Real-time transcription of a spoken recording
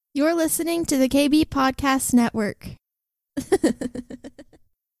You're listening to the KB Podcast Network.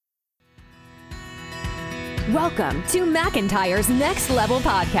 Welcome to McIntyre's Next Level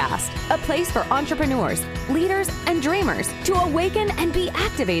Podcast, a place for entrepreneurs, leaders, and dreamers to awaken and be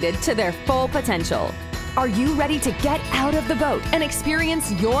activated to their full potential. Are you ready to get out of the boat and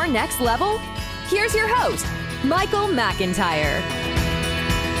experience your next level? Here's your host, Michael McIntyre.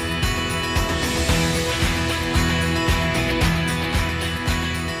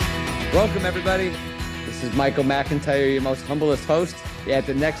 Welcome, everybody. This is Michael McIntyre, your most humblest host at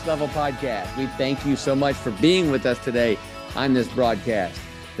the Next Level Podcast. We thank you so much for being with us today on this broadcast.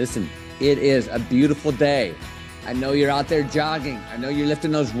 Listen, it is a beautiful day. I know you're out there jogging. I know you're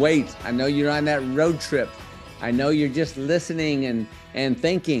lifting those weights. I know you're on that road trip. I know you're just listening and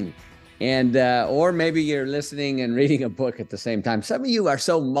thinking. And or maybe you're listening and reading a book at the same time. Some of you are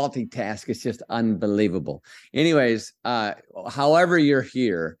so multitask, it's just unbelievable. Anyways, however you're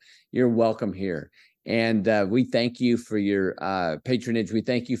here, you're welcome here. And we thank you for your patronage. We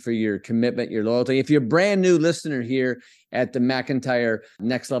thank you for your commitment, your loyalty. If you're a brand new listener here at the McIntyre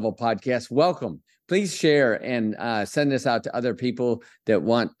Next Level Podcast, welcome. Please share and send this out to other people that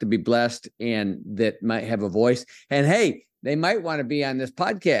want to be blessed and that might have a voice. And hey, they might want to be on this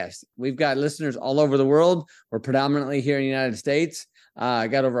podcast. We've got listeners all over the world. We're predominantly here in the United States. I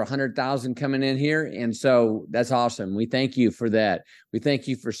got over 100,000 coming in here. And so that's awesome. We thank you for that. We thank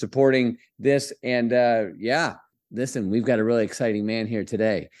you for supporting this. And listen, we've got a really exciting man here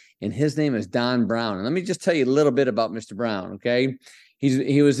today. And his name is Don Brown. And let me just tell you a little bit about Mr. Brown, okay?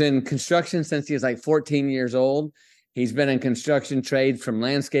 He was in construction since he was like 14 years old. He's been in construction trade from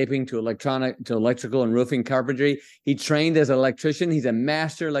landscaping to electrical and roofing carpentry. He trained as an electrician. He's a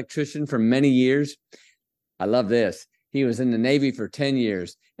master electrician for many years. I love this. He was in the Navy for 10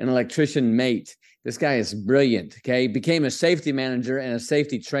 years, an electrician mate. This guy is brilliant, okay? Became a safety manager and a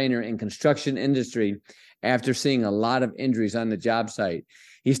safety trainer in construction industry after seeing a lot of injuries on the job site.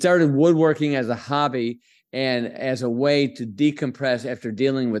 He started woodworking as a hobby and as a way to decompress after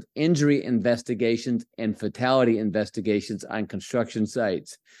dealing with injury investigations and fatality investigations on construction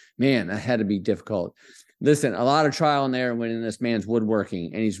sites. Man, that had to be difficult. Listen, a lot of trial and error went in this man's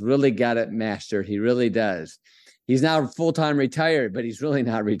woodworking, and he's really got it mastered. He really does. He's now full-time retired, but he's really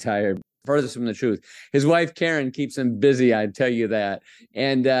not retired. Furthest from the truth. His wife, Karen, keeps him busy, I tell you that.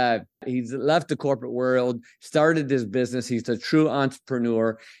 And he's left the corporate world, started his business. He's a true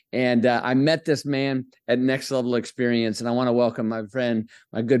entrepreneur. And I met this man at Next Level Experience, and I want to welcome my friend,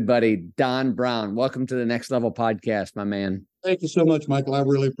 my good buddy, Don Brown. Welcome to the Next Level Podcast, my man. Thank you so much, Michael. I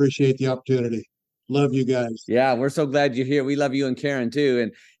really appreciate the opportunity. Love you guys. Yeah, we're so glad you're here. We love you and Karen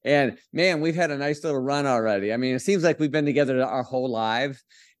too. And man, we've had a nice little run already. I mean, it seems like we've been together our whole lives.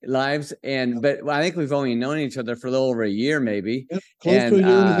 But I think we've only known each other for a little over a year, maybe. Yep, close to a year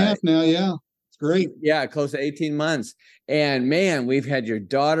and a half now. Yeah, it's great. Yeah, close to 18 months. And man, we've had your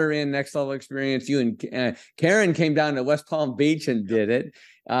daughter in Next Level Experience. You and Karen came down to West Palm Beach and did it.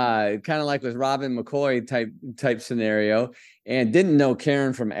 Kind of like with Robin McCoy type scenario, and didn't know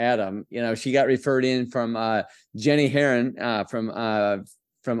Karen from Adam. You know, she got referred in from Jenny Herron from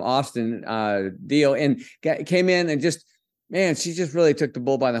Austin deal, and came in and just, man, she just really took the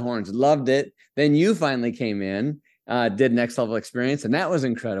bull by the horns. Loved it. Then you finally came in, did Next Level Experience, and that was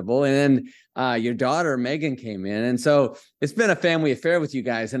incredible. And then your daughter Megan came in, and so it's been a family affair with you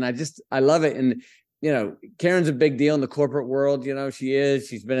guys, and I love it. And you know, Karen's a big deal in the corporate world. You know,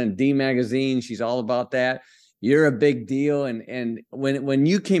 she's been in D Magazine. She's all about that. You're a big deal. And when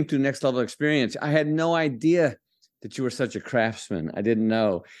you came to Next Level Experience, I had no idea that you were such a craftsman. I didn't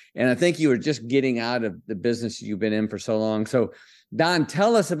know. And I think you were just getting out of the business you've been in for so long. So Don,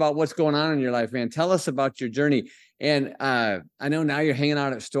 tell us about what's going on in your life, man. Tell us about your journey. And I know now you're hanging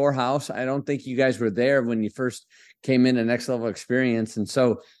out at Storehouse. I don't think you guys were there when you first came into Next Level Experience. And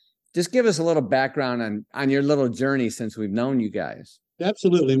so just give us a little background on your little journey since we've known you guys.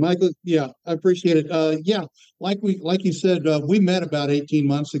 Absolutely, Michael. Yeah, I appreciate it. Yeah, like you said, we met about 18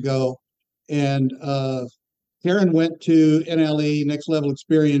 months ago, and Karen went to NLE, Next Level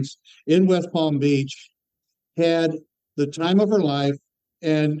Experience, in West Palm Beach, had the time of her life,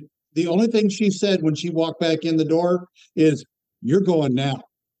 and the only thing she said when she walked back in the door is, "You're going now."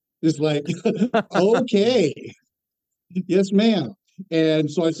 It's like, okay, yes, ma'am. And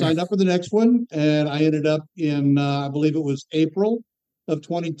so I signed up for the next one, and I ended up in, I believe it was April of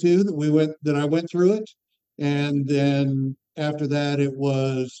 22 that I went through it. And then after that, it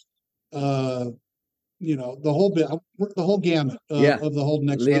was, the whole gamut of the whole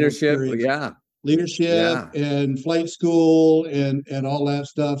Next leadership, Level experience. Leadership and flight school and all that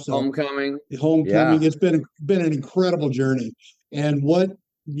stuff. So homecoming. It's been an incredible journey. And what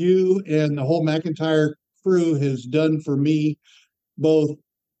you and the whole McIntyre crew has done for me, both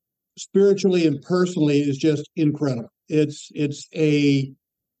spiritually and personally, is just incredible. It's a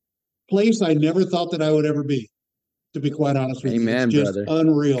place I never thought that I would ever be, to be quite honest with Amen, you. It's just brother.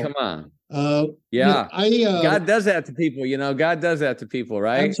 unreal. Come on. Yeah, God does that to people, God does that to people,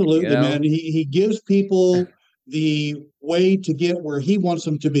 right? Absolutely, man. He gives people the way to get where he wants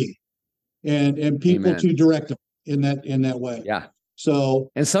them to be, and people Amen. to direct them in that way. Yeah. So,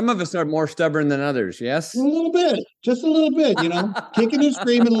 and some of us are more stubborn than others. Yes, a little bit, just a little bit, kicking and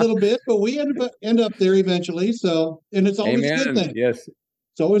screaming a little bit, but we end up there eventually. So, and it's always Amen. a good thing. Yes,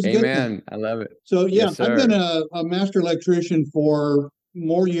 it's always a Amen. good thing. I love it. So, yeah, yes, I've been a master electrician for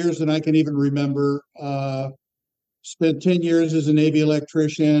more years than I can even remember. Spent 10 years as a Navy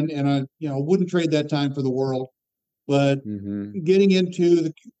electrician, and I wouldn't trade that time for the world. But getting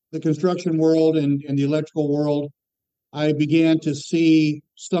into the construction world and the electrical world, I began to see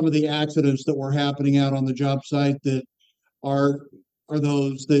some of the accidents that were happening out on the job site that are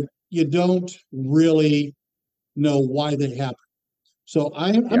those that you don't really know why they happen. So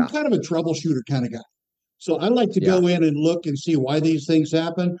I'm kind of a troubleshooter kind of guy. So I like to go in and look and see why these things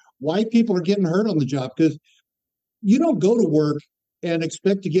happen, why people are getting hurt on the job, because you don't go to work and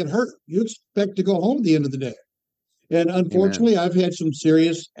expect to get hurt. You expect to go home at the end of the day. And unfortunately, I've had some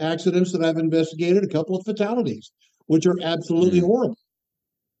serious accidents that I've investigated, a couple of fatalities, which are absolutely horrible.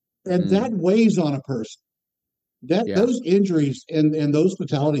 And that weighs on a person. Those injuries and those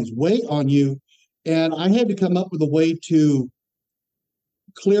fatalities weigh on you. And I had to come up with a way to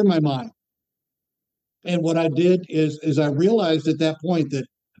clear my mind. And what I did is I realized at that point that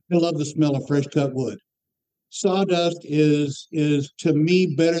I love the smell of fresh cut wood. Sawdust is to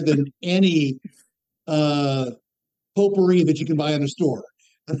me better than any potpourri that you can buy in a store.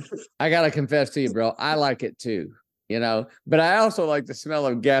 I gotta confess to you, bro. I like it too. But I also like the smell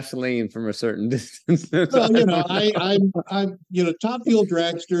of gasoline from a certain distance. Well, I'm top fuel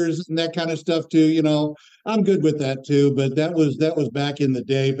dragsters and that kind of stuff too. I'm good with that too. But that was back in the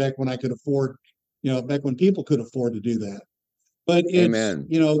day, back when I could afford, back when people could afford to do that. But it's,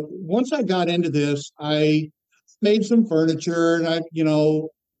 once I got into this, I made some furniture and I,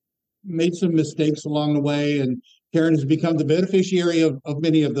 made some mistakes along the way. And Karen has become the beneficiary of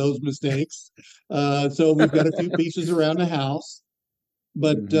many of those mistakes. So we've got a few pieces around the house.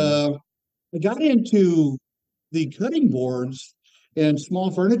 But I got into the cutting boards and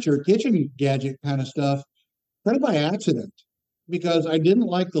small furniture, kitchen gadget kind of stuff, kind of by accident, because I didn't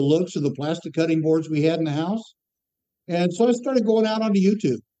like the looks of the plastic cutting boards we had in the house. And so I started going out onto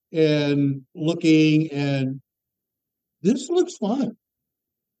YouTube and looking, and this looks fun.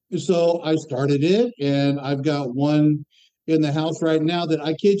 So I started it, and I've got one in the house right now that,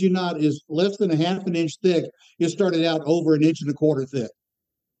 I kid you not, is less than a half an inch thick. It started out over an inch and a quarter thick.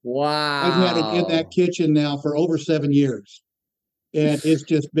 Wow. I've had it in that kitchen now for over 7 years. And it's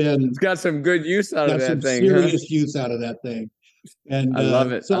just been... It's got some good use out of that thing. Serious use out of that thing. And I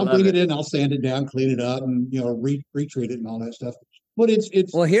love it. So I'll bring it in, I'll sand it down, clean it up, and retreat it and all that stuff. But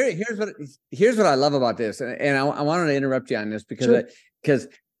it's well. Here's what I love about this, and I wanted to interrupt you on this because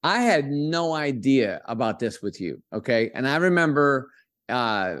I had no idea about this with you. Okay, and I remember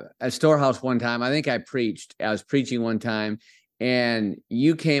at Storehouse one time. I think I was preaching one time, and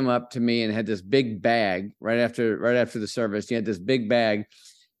you came up to me and had this big bag right after the service. You had this big bag,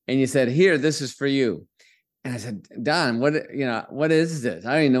 and you said, "Here, this is for you." And I said, Don, what is this?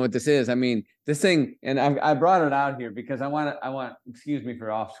 I don't even know what this is. I mean, this thing, and I brought it out here because I want, excuse me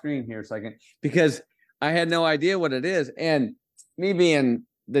for off screen here a second, because I had no idea what it is. And me being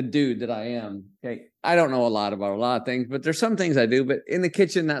the dude that I am, okay, I don't know a lot about a lot of things, but there's some things I do, but in the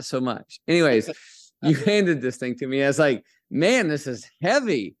kitchen, not so much. Anyways, you handed this thing to me. I was like, man, this is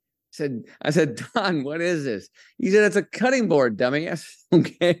heavy. I said, Don, what is this? He said, it's a cutting board, dummy. I said,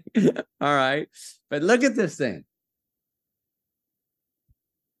 okay. All right. But look at this thing.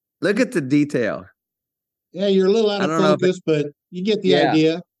 Look at the detail. Yeah, you're a little out of focus, but you get the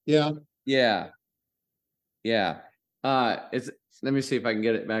idea. Yeah. Yeah. Yeah. Let me see if I can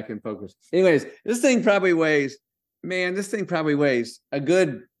get it back in focus. Anyways, this thing probably weighs a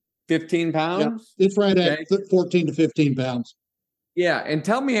good 15 pounds. Yeah, it's right at 14 to 15 pounds. Yeah. And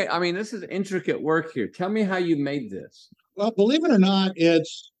tell me, I mean, this is intricate work here. Tell me how you made this. Well, believe it or not,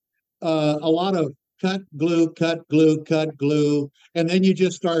 it's a lot of cut, glue, cut, glue, cut, glue. And then you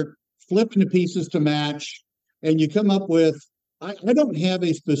just start flipping the pieces to match. And you come up with, I don't have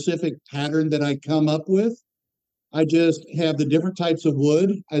a specific pattern that I come up with. I just have the different types of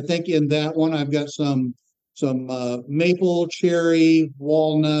wood. I think in that one, I've got some maple, cherry,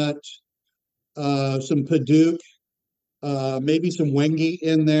 walnut, some Padauk, maybe some Wenge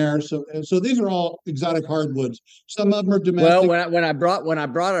in there. So these are all exotic hardwoods. Some of them are Well, domestic. when I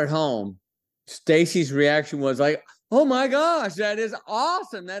brought it home, Stacy's reaction was like, "Oh my gosh, that is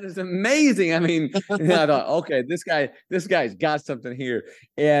awesome! That is amazing!" I mean, and I thought, okay, this guy's got something here,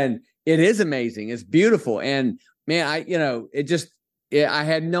 and it is amazing. It's beautiful, and man, I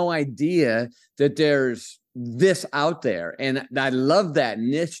had no idea that there's this out there, and I love that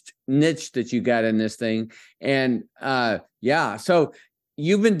niche that you got in this thing, and yeah, so.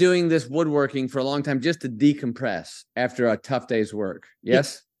 You've been doing this woodworking for a long time just to decompress after a tough day's work.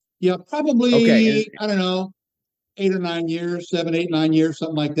 Yes? Yeah, probably, Okay. I don't know, 8 or 9 years, 7, 8, 9 years,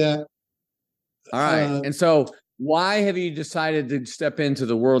 something like that. All right. And so why have you decided to step into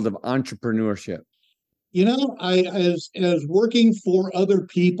the world of entrepreneurship? As working for other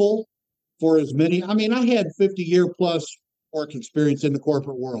people for as many, I mean, I had 50-year plus work experience in the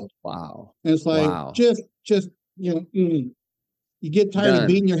corporate world. Wow. And it's like, just, you get tired of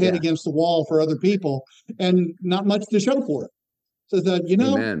beating your head against the wall for other people and not much to show for it. So I thought,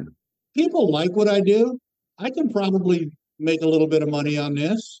 Amen. people like what I do. I can probably make a little bit of money on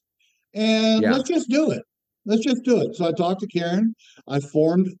this. And let's just do it. Let's just do it. So I talked to Karen. I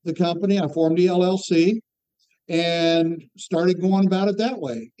formed the company. I formed the LLC and started going about it that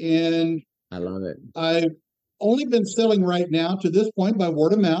way. And I love it. I've only been selling right now to this point by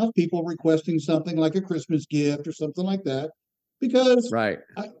word of mouth, people requesting something like a Christmas gift or something like that. Because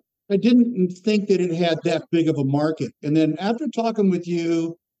I didn't think that it had that big of a market. And then after talking with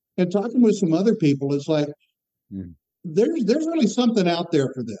you and talking with some other people, it's like, there's really something out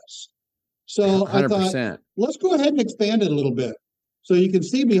there for this. So 100%. I thought, let's go ahead and expand it a little bit. So you can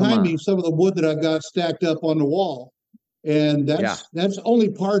see behind me some of the wood that I've got stacked up on the wall. And that's only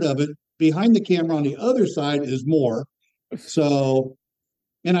part of it. Behind the camera on the other side is more. So,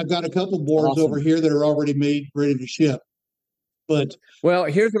 and I've got a couple boards over here that are already made, ready to ship. But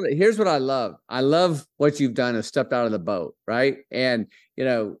here's what I love. I love what you've done is stepped out of the boat, right? And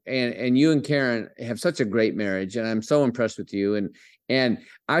and you and Karen have such a great marriage, and I'm so impressed with you. And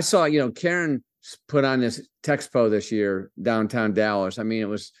I saw, Karen put on this Texpo this year downtown Dallas. I mean, it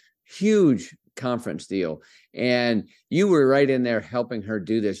was huge conference deal, and you were right in there helping her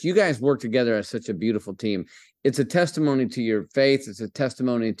do this. You guys work together as such a beautiful team. It's a testimony to your faith. It's a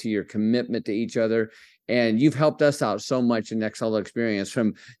testimony to your commitment to each other. And you've helped us out so much in Next Level Experience,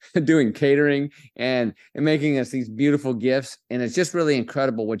 from doing catering and making us these beautiful gifts. And it's just really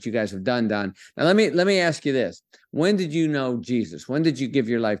incredible what you guys have done, Don. Now, let me ask you this. When did you know Jesus? When did you give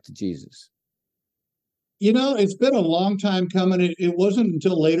your life to Jesus? It's been a long time coming. It wasn't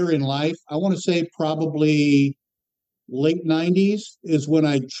until later in life. I want to say probably late 90s is when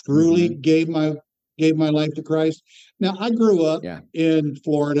I truly gave my life to Christ. Now, I grew up in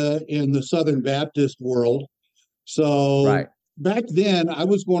Florida in the Southern Baptist world. So back then I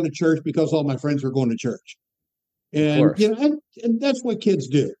was going to church because all my friends were going to church. And, and that's what kids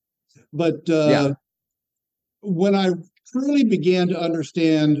do. But when I truly began to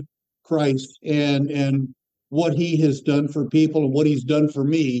understand Christ and what he has done for people and what he's done for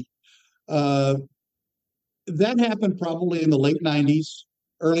me, that happened probably in the late 90s,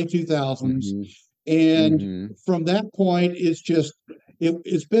 early 2000s. And from that point,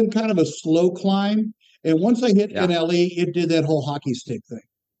 it's been kind of a slow climb. And once I hit NLE, it did that whole hockey stick thing.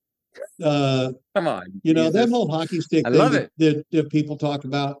 Come on. That whole hockey stick thing that people talk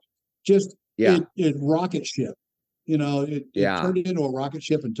about, just it rocket ship. It turned into a rocket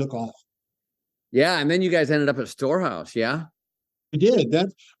ship and took off. Yeah. And then you guys ended up at Storehouse. Yeah. We did.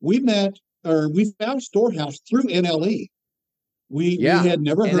 We found Storehouse through NLE. We had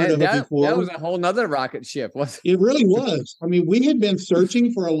never heard of it before. That was a whole nother rocket ship, wasn't it? It really was. I mean, we had been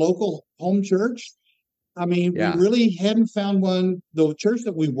searching for a local home church. I mean, we really hadn't found one. The church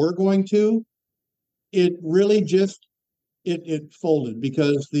that we were going to, it really just, it folded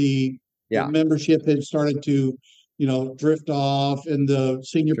because the membership had started to, drift off, and the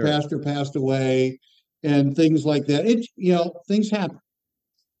senior pastor passed away and things like that. Things happen.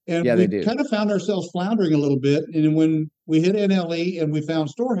 And we kind of found ourselves floundering a little bit. And when we hit NLE and we found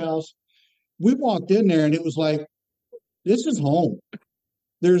Storehouse, we walked in there and it was like, this is home.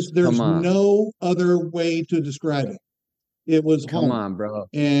 There's no other way to describe it. It was home. Come on, bro.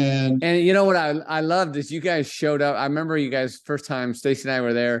 And you know what I loved is you guys showed up. I remember you guys first time Stacey and I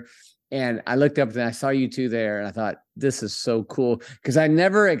were there, And I looked up and I saw you two there, and I thought, this is so cool, because I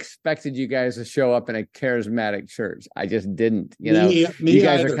never expected you guys to show up in a charismatic church. I just didn't, you know. Me You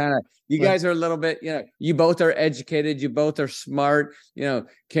guys either. are kind of, you guys are a little bit, you know, you both are educated, you both are smart. You know,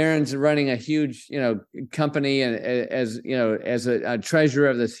 Karen's running a huge, you know, company, and as you know, as a treasurer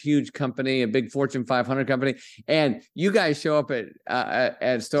of this huge company, a big Fortune 500 company, and you guys show up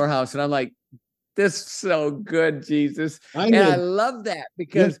at Storehouse, and I'm like, this is so good, Jesus. And I love that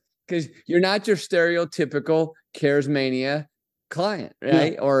because you're not your stereotypical charismania client,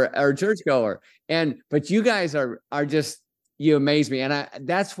 right? Or churchgoer. But you guys are just, you amaze me. And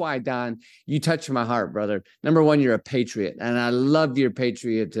that's why, Don, you touch my heart, brother. Number one, you're a patriot, and I love your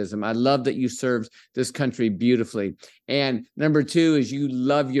patriotism. I love that you serve this country beautifully. And number two is you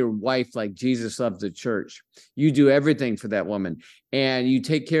love your wife like Jesus loved the church. You do everything for that woman, and you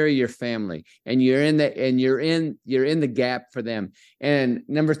take care of your family, and you're in the gap for them. And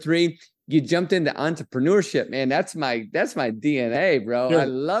number three, you jumped into entrepreneurship, man. That's my DNA, bro. Yeah. I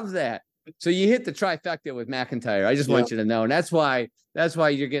love that. So you hit the trifecta with McIntyre. I just want you to know. And that's why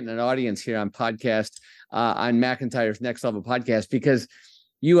you're getting an audience here on podcast, on McIntyre's Next Level podcast, because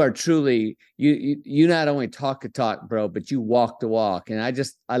you are truly, you not only talk the talk, bro, but you walk the walk. And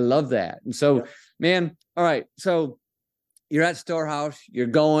I love that. And so, man, all right. So you're at Storehouse, you're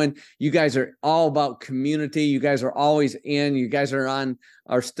going, you guys are all about community. You guys are always in, you guys are on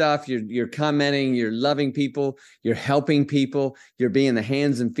our stuff. You're commenting, you're loving people, you're helping people, you're being the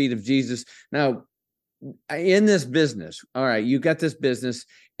hands and feet of Jesus. Now, in this business, all right, you got this business,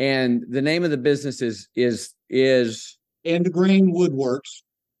 and the name of the business is End Grain Woodworks.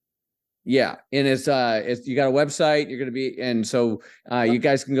 Yeah. And it's you got a website, you're going to be, and so you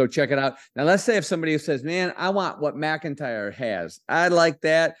guys can go check it out. Now, let's say if somebody says, man, I want what McIntyre has. I like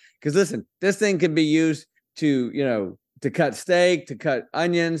that. Because listen, this thing can be used to, you know, to cut steak, to cut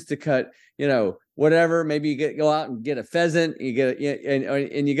onions, to cut, you know, whatever. Maybe you go out and get a pheasant, you get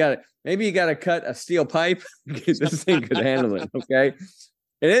and you got maybe you got to cut a steel pipe. This thing could handle it. Okay.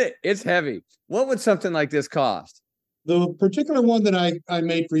 And it's heavy. What would something like this cost? The particular one that I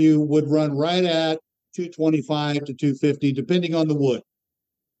made for you would run right at $225 to $250, depending on the wood.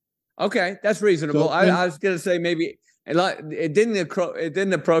 Okay, that's reasonable. So, I was going to say maybe it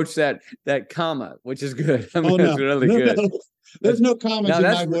didn't approach that comma, which is good. I mean, that's really good. No. There's no commas in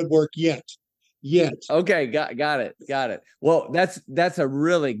my woodwork yet. Okay, got it. Well, that's a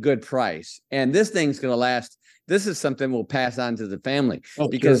really good price, and this thing's going to last. This is something we'll pass on to the family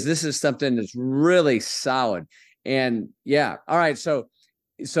because this is something that's really solid. And yeah. All right. So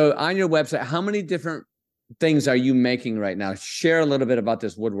on your website, how many different things are you making right now? Share a little bit about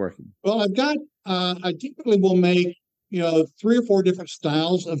this woodworking. Well, I've got, I typically will make, 3 or 4 different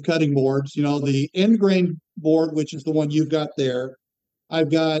styles of cutting boards. The end grain board, which is the one you've got there.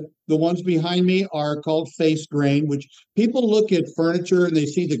 I've got the ones behind me are called face grain, which people look at furniture and they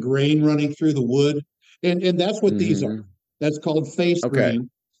see the grain running through the wood. And that's what these are. That's called face grain.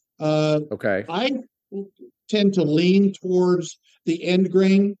 I tend to lean towards the end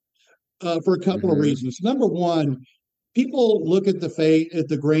grain for a couple of reasons. Number one, people look at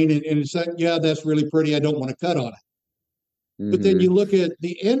the grain and say, yeah, that's really pretty. I don't want to cut on it. But then you look at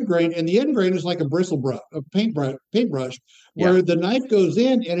the end grain, and the end grain is like a bristle brush, a paintbrush, where the knife goes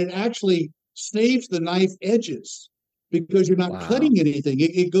in and it actually saves the knife edges because you're not cutting anything.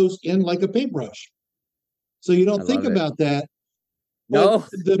 It goes in like a paintbrush. So you don't think about that. No,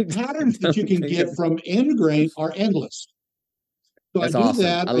 the patterns that you can get from end grain are endless. So that's I do awesome.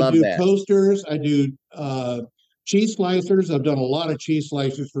 that. I do toasters. I do cheese slicers. I've done a lot of cheese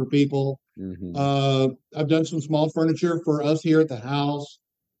slicers for people. I've done some small furniture for us here at the house.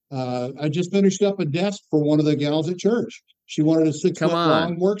 I just finished up a desk for one of the gals at church. She wanted a 6-foot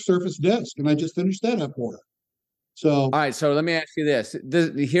long work surface desk, and I just finished that up for her. So, all right. So let me ask you this.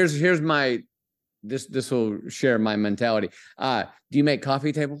 Here's my. This will share my mentality. Do you make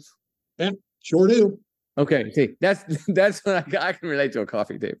coffee tables? Yeah, sure do. Okay, see, that's what I can relate to a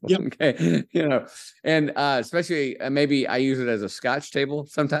coffee table. Yep. Okay, and especially maybe I use it as a Scotch table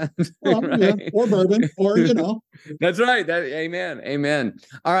sometimes. Well, right? Or bourbon, or That's right. Amen.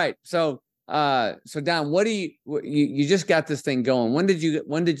 All right, so Don, what do you just got this thing going? When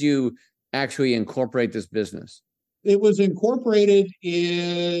did you actually incorporate this business? It was incorporated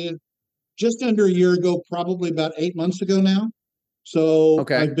in just under a year ago, probably about 8 months ago now. So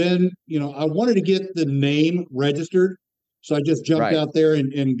I've been, I wanted to get the name registered. So I just jumped out there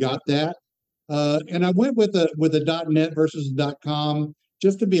and got that. And I went with a .net versus a .com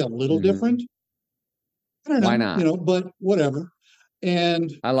just to be a little different. I don't know, why not? But whatever.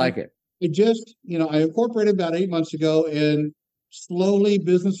 And I like it. It just, I incorporated about 8 months ago, and slowly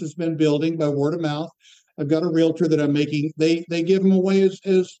business has been building by word of mouth. I've got a realtor that I'm making. They give them away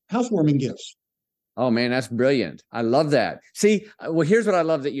as housewarming gifts. Oh man, that's brilliant. I love that. See, well, here's what I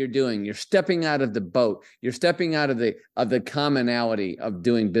love that you're doing. You're stepping out of the boat. You're stepping out of the commonality of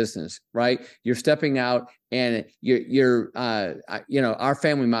doing business, right? You're stepping out, and you're our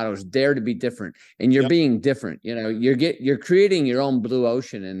family motto is dare to be different, and you're being different. You're creating your own blue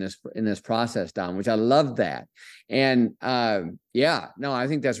ocean in this process, Don, which I love that. And I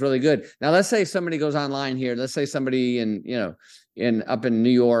think that's really good. Now, let's say somebody goes online here. Let's say somebody up in New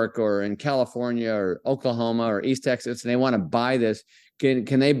York or in California or Oklahoma or East Texas, and they want to buy this. Can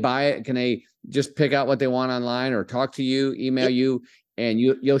they buy it? Can they just pick out what they want online, or talk to you, email you, and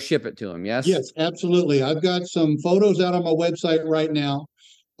you'll ship it to them? Yes. Yes, absolutely. I've got some photos out on my website right now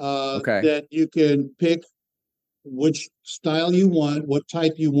that you can pick which style you want, what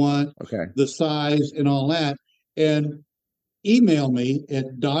type you want, the size, and all that, and email me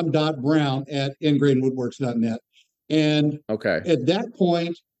at don.brown@ingrainwoodworks.net. And at that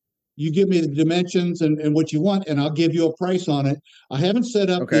point, you give me the dimensions and what you want, and I'll give you a price on it. I haven't set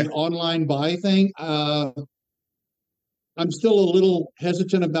up the online buy thing. I'm still a little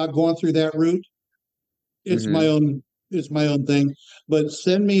hesitant about going through that route. It's my own thing. But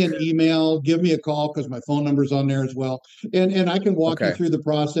send me an email, give me a call, because my phone number's on there as well. And I can walk you through the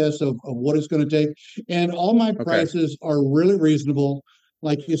process of what it's going to take. And all my prices are really reasonable.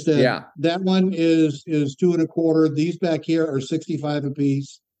 Like you said, that one is $2.25. These back here are $65 a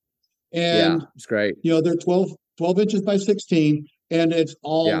piece. And it's great. They're 12 inches by 16, and it's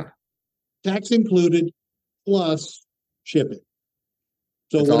all tax included plus shipping.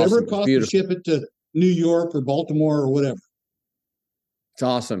 So that's whatever awesome. it costs to ship it to New York or Baltimore or whatever. It's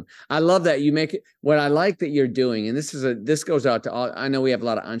awesome. I love that you make it. What I like that you're doing, and this goes out to all. I know we have a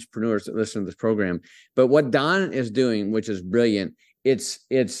lot of entrepreneurs that listen to this program, but what Don is doing, which is brilliant, it's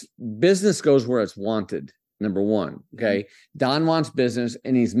business goes where it's wanted. Number one. Okay. Don wants business,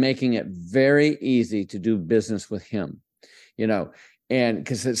 and he's making it very easy to do business with him, and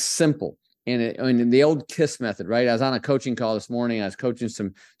because it's simple. And the old KISS method, right? I was on a coaching call this morning. I was coaching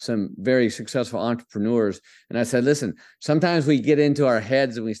some very successful entrepreneurs. And I said, listen, sometimes we get into our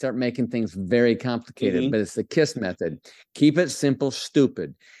heads and we start making things very complicated, but it's the KISS method. Keep it simple,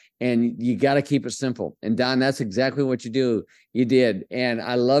 stupid. And you got to keep it simple. And Don, that's exactly what you did. And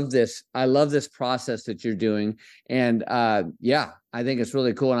I love this. I love this process that you're doing. And I think it's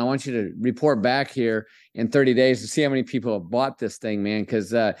really cool. And I want you to report back here in 30 days to see how many people have bought this thing, man,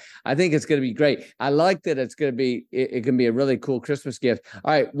 because I think it's going to be great. I like that it can be a really cool Christmas gift.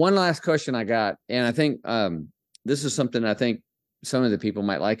 All right. One last question I got. And I think this is something I think some of the people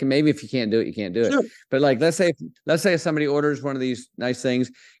might like, and maybe if you can't do it, you can't do it. Sure. But like, let's say if somebody orders one of these nice things,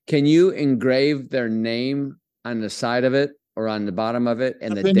 can you engrave their name on the side of it or on the bottom of it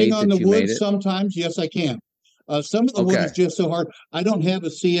and depending the date on that the you wood, made it? sometimes, yes, I can. Some of the wood is just so hard. I don't have a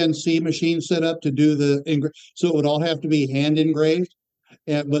CNC machine set up to do so it would all have to be hand engraved.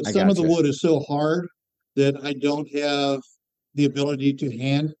 But some of the wood is so hard that I don't have the ability to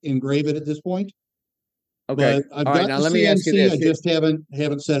hand engrave it at this point. Okay. But I've got the let me ask you CNC, this. I just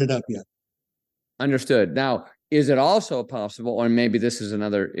haven't set it up yet. Understood. Now, is it also possible, or maybe this is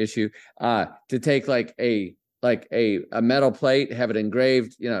another issue, to take like a metal plate, have it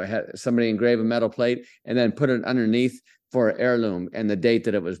engraved, have somebody engrave a metal plate and then put it underneath for an heirloom and the date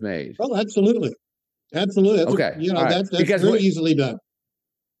that it was made? Oh, absolutely. Absolutely. That's very easily done.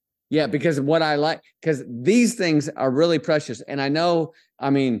 Yeah, because because these things are really precious. And I know,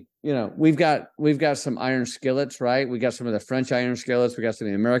 we've got some iron skillets, right? We got some of the French iron skillets. We got some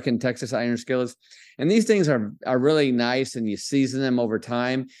of the American Texas iron skillets. And these things are really nice, and you season them over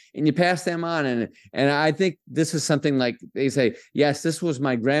time and you pass them on. And I think this is something like they say, yes, this was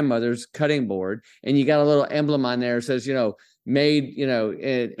my grandmother's cutting board. And you got a little emblem on there that says, made,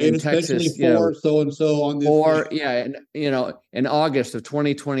 in Texas, for so-and-so on this. In August of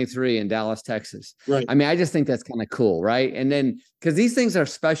 2023 in Dallas, Texas. Right. I just think that's kind of cool. Right. And then, because these things are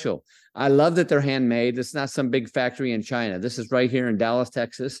special. I love that they're handmade. It's not some big factory in China. This is right here in Dallas,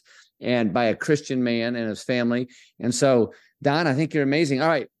 Texas, and by a Christian man and his family. And so, Don, I think you're amazing.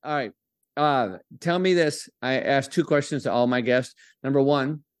 All right. Tell me this. I asked 2 questions to all my guests. Number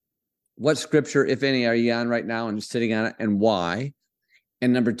 1, what scripture, if any, are you on right now and sitting on it, and why?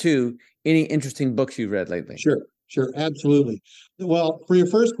 And number 2, any interesting books you've read lately? Sure, absolutely. Well, for your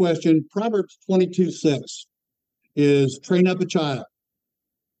first question, Proverbs 22:6 is train up a child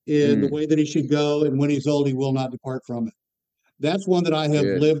in the way that he should go, and when he's old, he will not depart from it. That's one that I have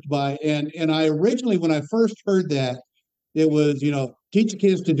lived by. And I originally, when I first heard that, it was, teach the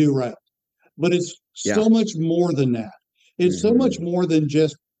kids to do right. But it's so much more than that. It's so much more than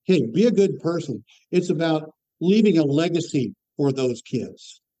just, hey, be a good person. It's about leaving a legacy for those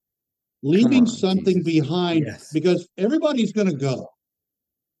kids, leaving something behind, because everybody's going to go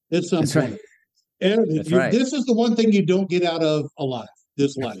at some point. Right. This is the one thing you don't get out of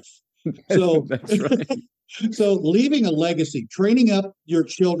this life. So that's right. So leaving a legacy, training up your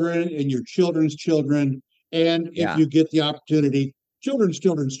children and your children's children, and if you get the opportunity, children's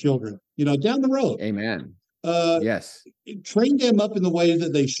children, down the road. Amen. Yes. Train them up in the ways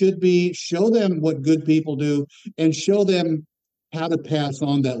that they should be, show them what good people do, and show them how to pass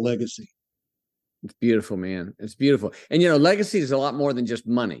on that legacy. It's beautiful, man. It's beautiful. And, legacy is a lot more than just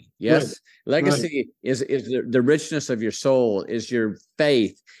money. Yes. Right. Legacy is the richness of your soul, is your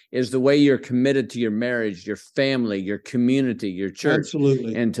faith, is the way you're committed to your marriage, your family, your community, your church.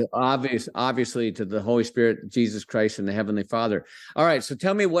 Absolutely. And to obviously to the Holy Spirit, Jesus Christ, and the Heavenly Father. All right. So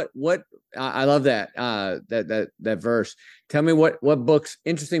tell me what I love that verse. Tell me what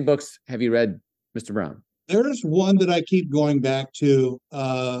interesting books have you read, Mr. Brown? There's one that I keep going back to,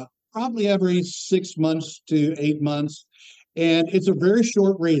 probably every 6 months to 8 months. And it's a very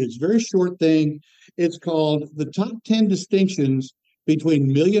short read. It's a very short thing. It's called The Top 10 Distinctions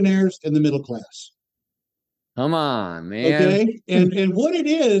Between Millionaires and the Middle Class. Come on, man. Okay. And what it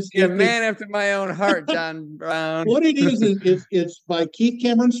is. You're a man after my own heart, John Brown. What it is it's by Keith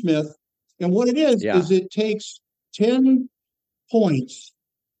Cameron Smith. And what it is it takes 10 points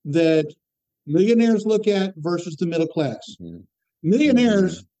that millionaires look at versus the middle class. Mm-hmm.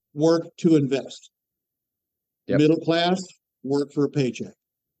 Millionaires work to invest. Yep. Middle class work for a paycheck.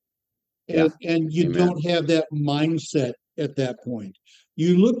 And you don't have that mindset at that point.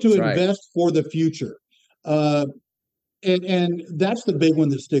 You look to invest for the future. And that's the big one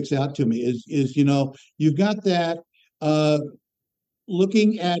that sticks out to me is you've got that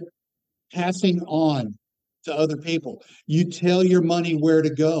looking at passing on to other people. You tell your money where to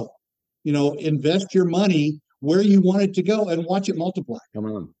go. Invest your money where you want it to go and watch it multiply. Come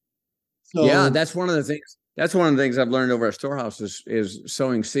on. So, that's one of the things. That's one of the things I've learned over at Storehouse is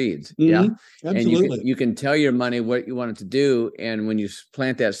sowing seeds. Mm-hmm. Yeah, absolutely. And you can tell your money what you want it to do, and when you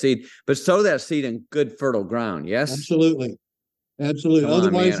plant that seed, but sow that seed in good fertile ground. Yes, absolutely.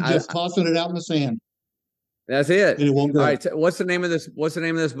 Otherwise, you're just tossing it out in the sand. That's it. And it won't grow. All right. What's the name of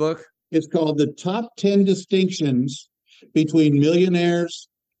this book? It's called The Top 10 Distinctions Between Millionaires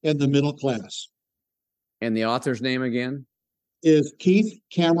and the Middle Class. And the author's name again? Is Keith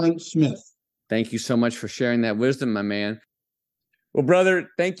Cameron Smith. Thank you so much for sharing that wisdom, my man. Well, brother,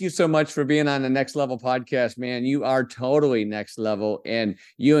 thank you so much for being on the Next Level podcast, man. You are totally next level. And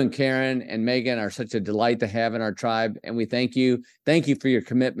you and Karen and Megan are such a delight to have in our tribe. And we thank you. Thank you for your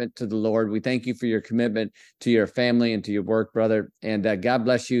commitment to the Lord. We thank you for your commitment to your family and to your work, brother. And God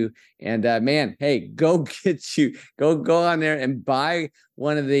bless you. And man, hey, go on there and buy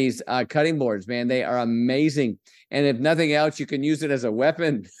one of these cutting boards, man. They are amazing. And if nothing else, you can use it as a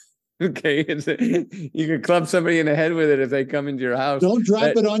weapon. Okay, you can club somebody in the head with it if they come into your house. Don't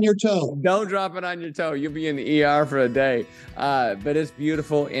drop it on your toe. Don't drop it on your toe. You'll be in the ER for a day. But it's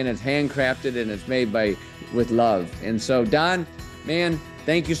beautiful, and it's handcrafted, and it's made with love. And so, Don, man,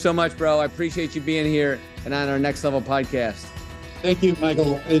 thank you so much, bro. I appreciate you being here and on our Next Level podcast. Thank you,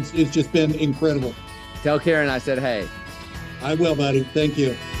 Michael. It's just been incredible. Tell Karen I said hey. I will, buddy. Thank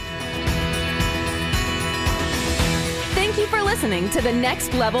you. Thank you for listening to the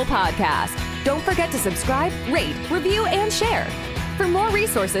Next Level podcast. Don't forget to subscribe, rate, review, and share. For more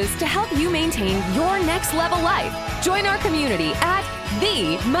resources to help you maintain your next level life, join our community at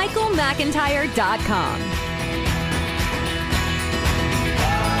themichaelmcintyre.com.